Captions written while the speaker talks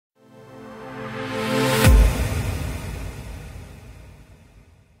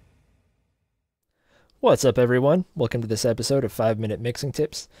What's up everyone? Welcome to this episode of 5-Minute Mixing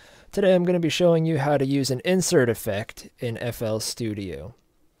Tips. Today I'm going to be showing you how to use an insert effect in FL Studio.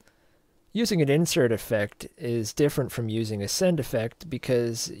 Using an insert effect is different from using a send effect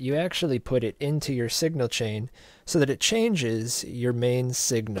because you actually put it into your signal chain so that it changes your main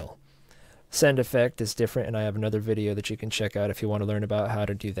signal. Send effect is different, and I have another video that you can check out if you want to learn about how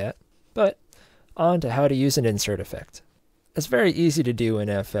to do that. But on to how to use an insert effect. It's very easy to do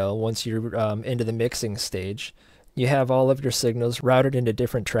in FL once you're into the mixing stage. You have all of your signals routed into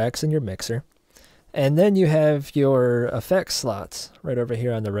different tracks in your mixer. And then you have your effect slots right over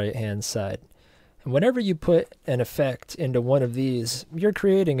here on the right hand side. And whenever you put an effect into one of these, you're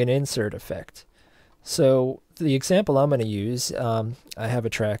creating an insert effect. So the example I'm going to use, I have a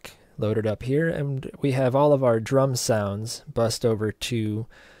track loaded up here, and we have all of our drum sounds bussed over to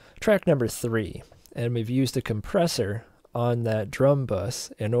track number 3. And we've used a compressor on that drum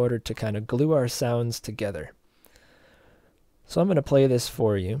bus in order to kind of glue our sounds together. So I'm going to play this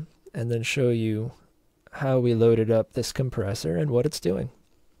for you and then show you how we loaded up this compressor and what it's doing.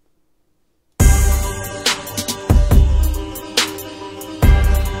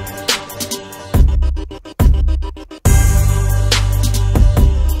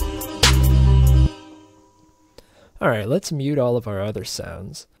 Alright, let's mute all of our other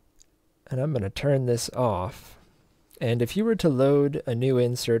sounds. And I'm going to turn this off. And if you were to load a new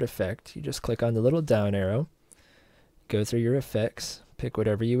insert effect, you just click on the little down arrow, go through your effects, pick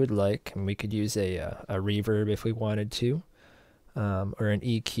whatever you would like, and we could use a reverb if we wanted to, or an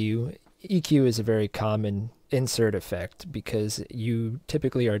EQ. EQ is a very common insert effect because you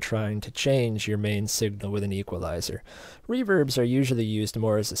typically are trying to change your main signal with an equalizer. Reverbs are usually used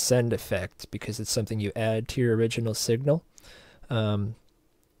more as a send effect because it's something you add to your original signal.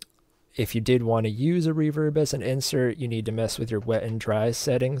 If you did want to use a reverb as an insert, you need to mess with your wet and dry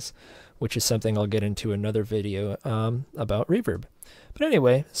settings, which is something I'll get into another video about reverb. But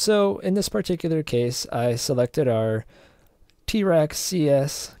anyway, so in this particular case, I selected our T-Rack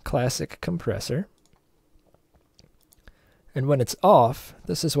CS Classic compressor. And when it's off,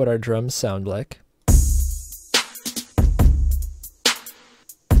 this is what our drums sound like.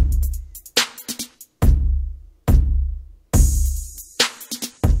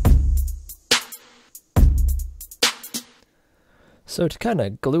 So to kind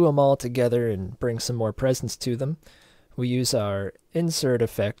of glue them all together and bring some more presence to them, we use our insert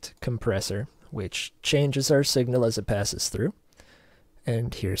effect compressor, which changes our signal as it passes through.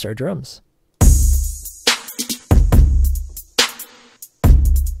 And here's our drums.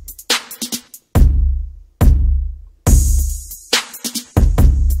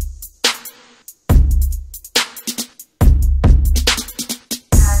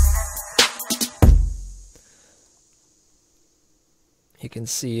 You can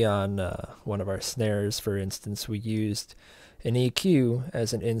see on one of our snares, for instance, we used an EQ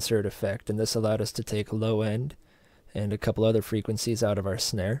as an insert effect, and this allowed us to take low end and a couple other frequencies out of our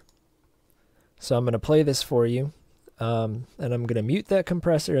snare. So I'm going to play this for you, and I'm going to mute that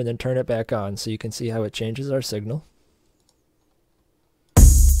compressor and then turn it back on so you can see how it changes our signal.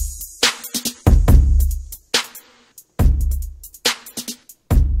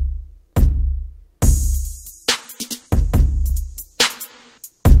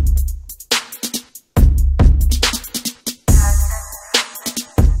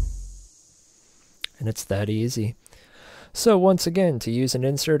 And it's that easy. So once again, to use an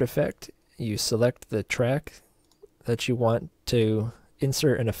insert effect, you select the track that you want to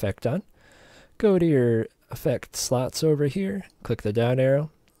insert an effect on. Go to your effect slots over here, click the down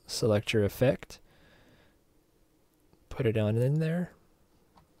arrow, select your effect, put it on in there,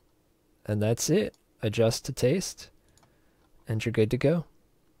 and that's it. Adjust to taste, and you're good to go.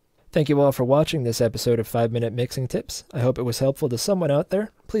 Thank you all for watching this episode of 5-Minute Mixing Tips. I hope it was helpful to someone out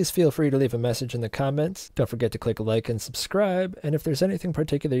there. Please feel free to leave a message in the comments. Don't forget to click like and subscribe. And if there's anything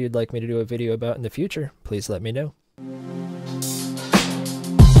particular you'd like me to do a video about in the future, please let me know.